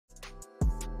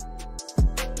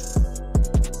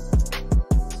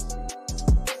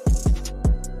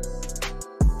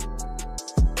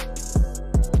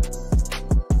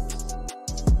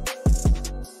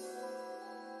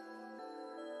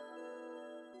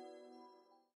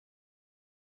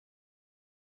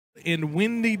and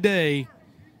windy day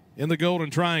in the Golden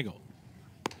Triangle.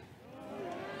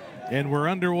 And we're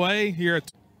underway here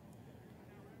at.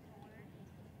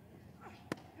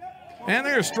 And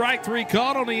there's strike three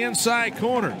caught on the inside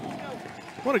corner.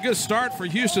 What a good start for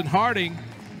Houston Harding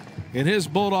in his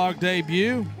Bulldog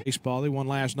debut. Baseball, they won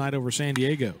last night over San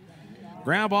Diego.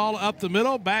 Ground ball up the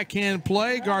middle, backhand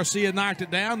play. Garcia knocked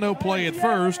it down, no play at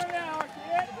first.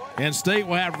 And State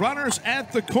will have runners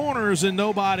at the corners and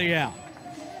nobody out.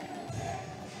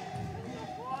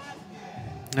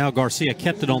 Now Garcia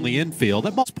kept it on the infield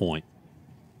at ball's point.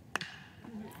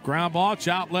 Ground ball,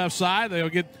 chop left side. They'll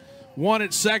get one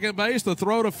at second base. The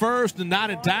throw to first and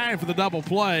not in time for the double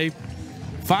play.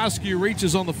 Foscue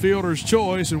reaches on the fielder's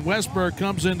choice, and Westberg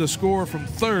comes in to score from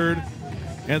third.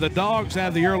 And the Dogs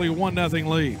have the early 1-0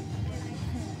 lead.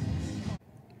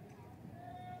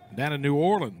 Down in New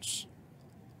Orleans.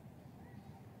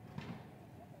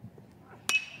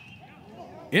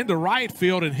 Into right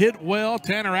field and hit well.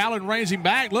 Tanner Allen reins him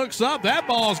back, looks up. That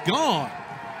ball's gone.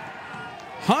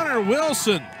 Hunter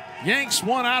Wilson yanks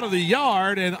one out of the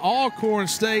yard, and Alcorn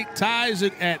State ties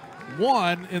it at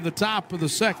 1 in the top of the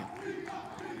second.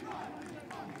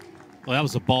 Well, that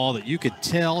was a ball that you could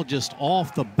tell just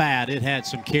off the bat it had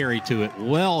some carry to it.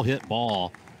 Well hit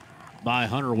ball by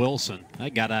Hunter Wilson.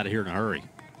 That got out of here in a hurry.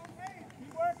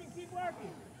 Keep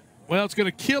working. Well, it's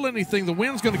going to kill anything. The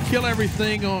wind's going to kill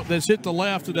everything that's hit the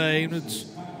left today, and it's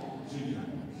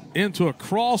into a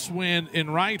crosswind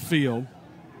in right field.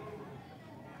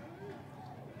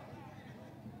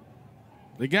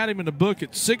 They got him in the book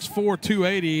at 6'4",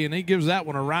 280, and he gives that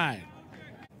one a ride.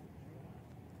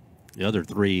 The other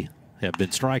three have been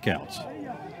strikeouts.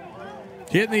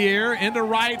 Hit in the air into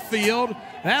right field.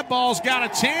 That ball's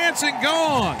got a chance and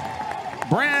gone.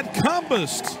 Brad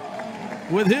Cumbest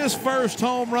with his first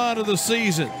home run of the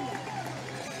season.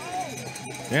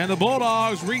 And the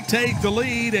Bulldogs retake the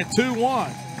lead at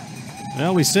 2-1.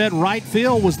 Well, we said right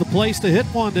field was the place to hit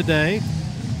one today.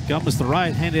 Cumbest, the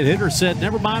right-handed hitter, said,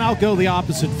 never mind, I'll go the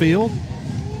opposite field.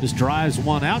 Just drives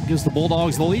one out, gives the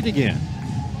Bulldogs the lead again.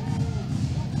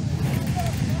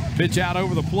 Pitch out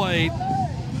over the plate.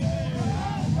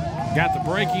 Got the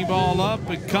breaking ball up,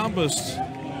 and Cumbest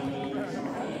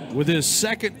with his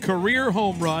second career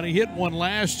home run. He hit one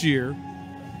last year.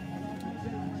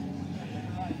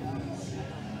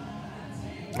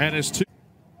 And his two.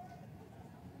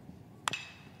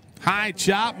 High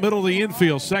chop, middle of the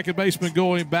infield. Second baseman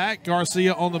going back.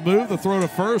 Garcia on the move. The throw to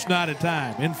first, not in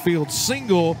time. Infield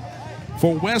single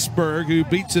for Westberg, who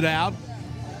beats it out.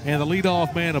 And the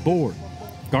leadoff man aboard.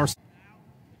 Garcia.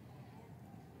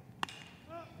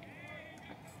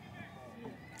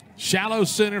 Shallow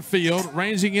center field.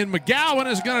 Ranging in, McGowan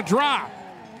is going to drop.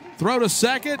 Throw to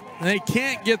second. And they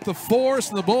can't get the force,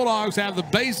 and the Bulldogs have the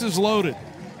bases loaded.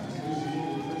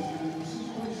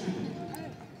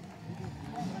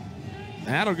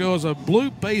 That'll go as a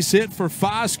bloop base hit for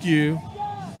Foscue.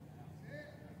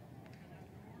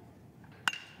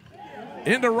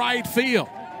 Into right field.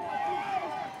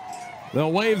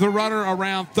 They'll wave the runner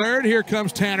around third. Here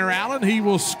comes Tanner Allen. He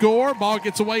will score. Ball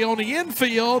gets away on the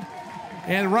infield,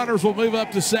 and runners will move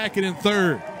up to second and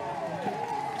third.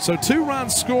 So 2-run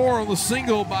score on the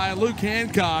single by Luke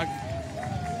Hancock.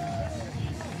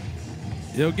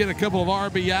 He'll get a couple of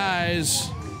RBIs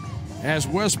as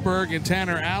Westberg and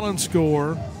Tanner Allen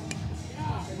score.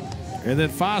 And then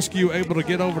Foscue able to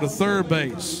get over to third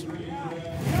base.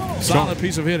 Solid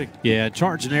piece of hitting. Yeah,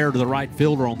 charging air to the right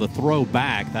fielder on the throw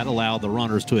back. That allowed the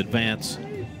runners to advance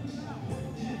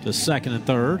to second and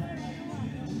third.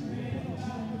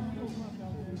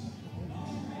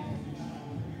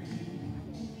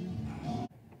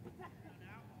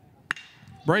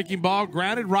 Breaking ball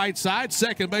grounded right side.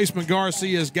 Second baseman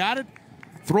Garcia's got it.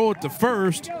 Throw it to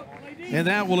first, and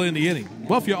that will end the inning.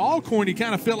 Well, if you're Alcorn, you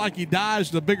kind of feel like he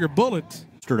dodged a bigger bullet.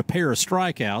 After a pair of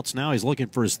strikeouts, now he's looking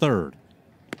for his third.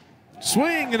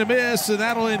 Swing and a miss, and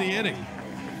that'll end the inning.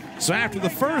 So after the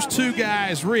first two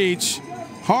guys reach,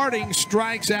 Harding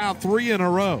strikes out 3 in a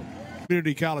row.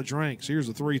 Community College ranks. Here's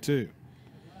the 3-2.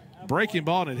 Breaking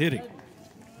ball and hitting.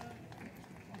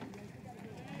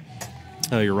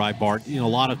 Oh, you're right, Bart. You know, a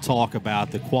lot of talk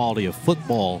about the quality of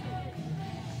football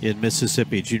in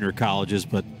Mississippi junior colleges,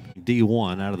 but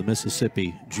D1 out of the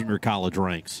Mississippi junior college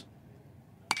ranks.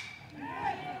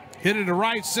 Hit into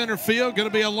right center field. Going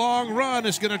to be a long run.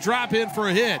 It's going to drop in for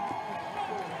a hit.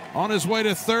 On his way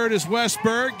to third is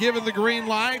Westberg, given the green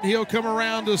light. He'll come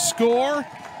around to score.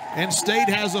 And State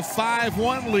has a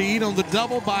 5-1 lead on the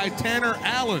double by Tanner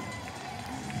Allen.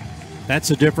 That's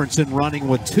the difference in running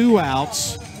with 2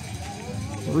 outs.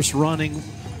 First running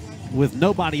with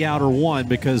nobody out or one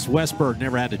because Westberg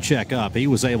never had to check up. He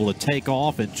was able to take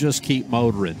off and just keep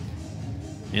motoring.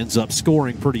 Ends up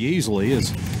scoring pretty easily.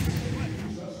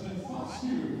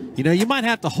 You might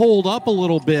have to hold up a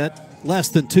little bit, less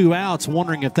than 2 outs,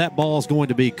 wondering if that ball is going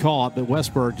to be caught, but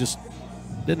Westberg just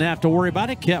didn't have to worry about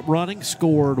it, kept running,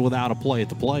 scored without a play at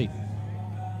the plate.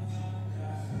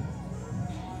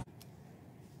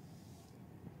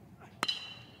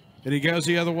 And he goes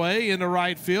the other way into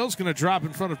right field. It's going to drop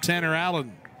in front of Tanner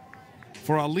Allen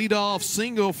for a leadoff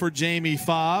single for Jamie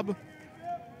Fobb.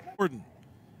 Gordon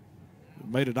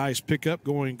made a nice pickup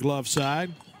going glove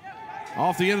side.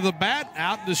 Off the end of the bat,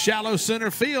 out into shallow center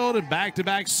field, and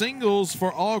back-to-back singles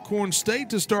for Alcorn State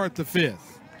to start the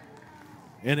 5th.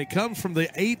 And it comes from the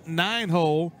 8-9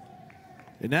 hole.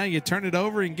 And now you turn it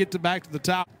over and get back to the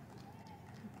top.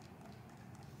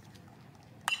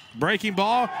 Breaking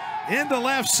ball into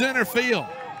left center field.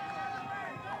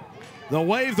 They'll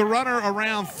wave the runner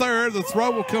around third. The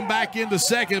throw will come back into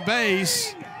second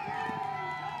base.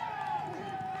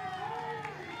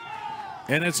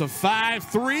 And it's a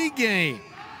 5-3 game.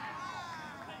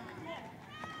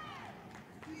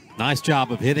 Nice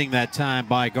job of hitting that time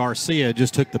by Garcia.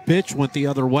 Just took the pitch, went the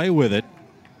other way with it.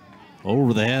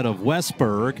 Over the head of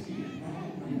Westberg.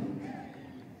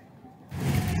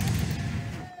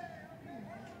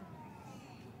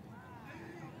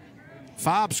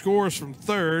 Fobb scores from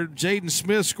third. Jaden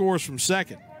Smith scores from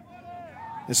second.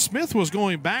 And Smith was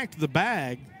going back to the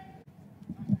bag.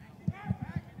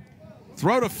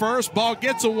 Throw to first. Ball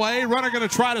gets away. Runner going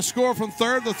to try to score from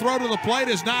third. The throw to the plate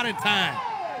is not in time.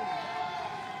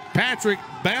 Patrick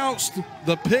bounced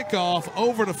the pickoff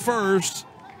over to first.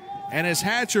 And as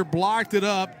Hatcher blocked it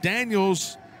up,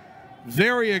 Daniels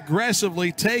very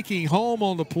aggressively taking home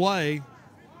on the play.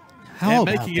 How and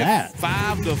about making that? It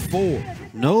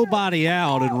 5-4. Nobody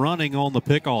out and running on the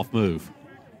pickoff move.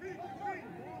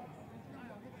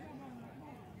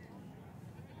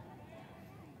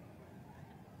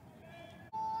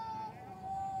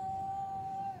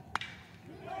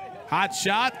 Hot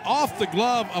shot off the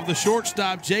glove of the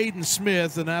shortstop, Jaden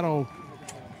Smith, and that'll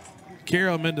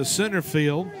carry him into center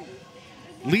field.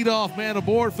 Leadoff man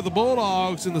aboard for the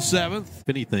Bulldogs in the 7th. If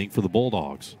anything, for the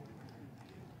Bulldogs.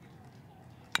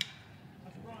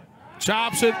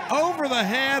 Chops it over the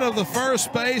head of the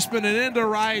first baseman and into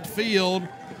right field.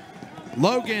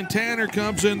 Logan Tanner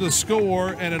comes in to score,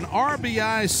 and an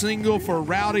RBI single for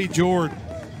Rowdy Jordan.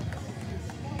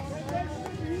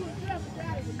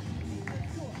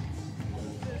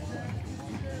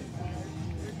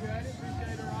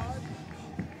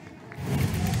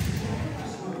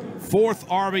 Fourth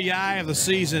RBI of the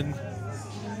season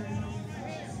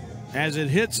as it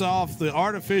hits off the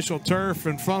artificial turf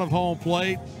in front of home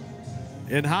plate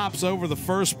and hops over the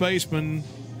first baseman,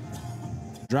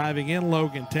 driving in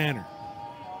Logan Tanner.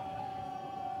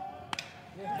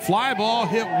 Fly ball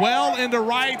hit well into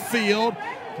right field.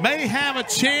 May have a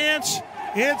chance.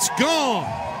 It's gone.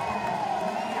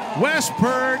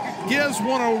 Westberg gives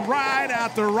one a ride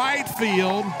out to right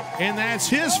field, and that's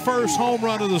his first home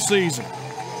run of the season.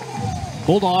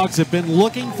 Bulldogs have been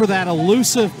looking for that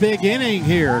elusive big inning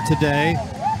here today.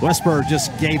 Westberg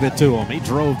just gave it to him. He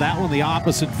drove that one the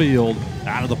opposite field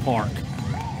out of the park.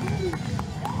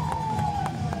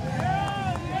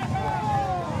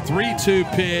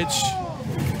 3-2 pitch.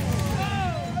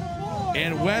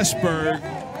 And Westberg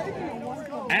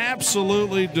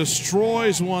absolutely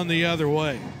destroys one the other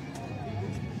way.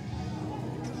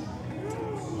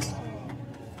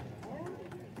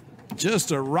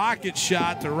 Just a rocket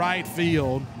shot to right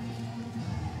field.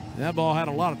 That ball had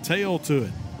a lot of tail to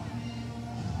it.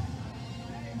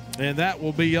 And that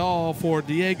will be all for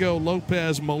Diego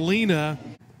Lopez Molina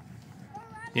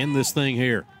in this thing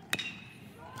here.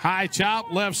 High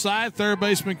chop, left side, third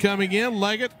baseman coming in.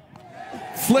 Leggett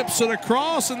flips it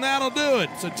across, and that'll do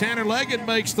it. So Tanner Leggett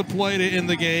makes the play to end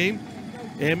the game.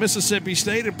 And Mississippi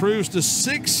State improves to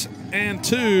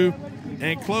 6-2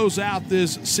 and close out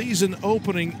this season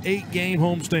opening 8-game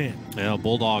homestand. Well,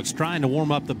 Bulldogs trying to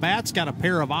warm up the bats. Got a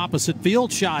pair of opposite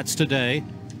field shots today.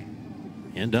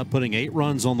 End up putting 8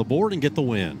 runs on the board and get the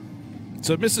win.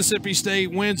 So Mississippi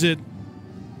State wins it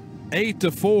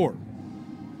 8-4.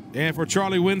 And for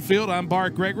Charlie Winfield, I'm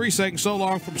Bart Gregory saying so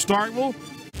long from Starkville.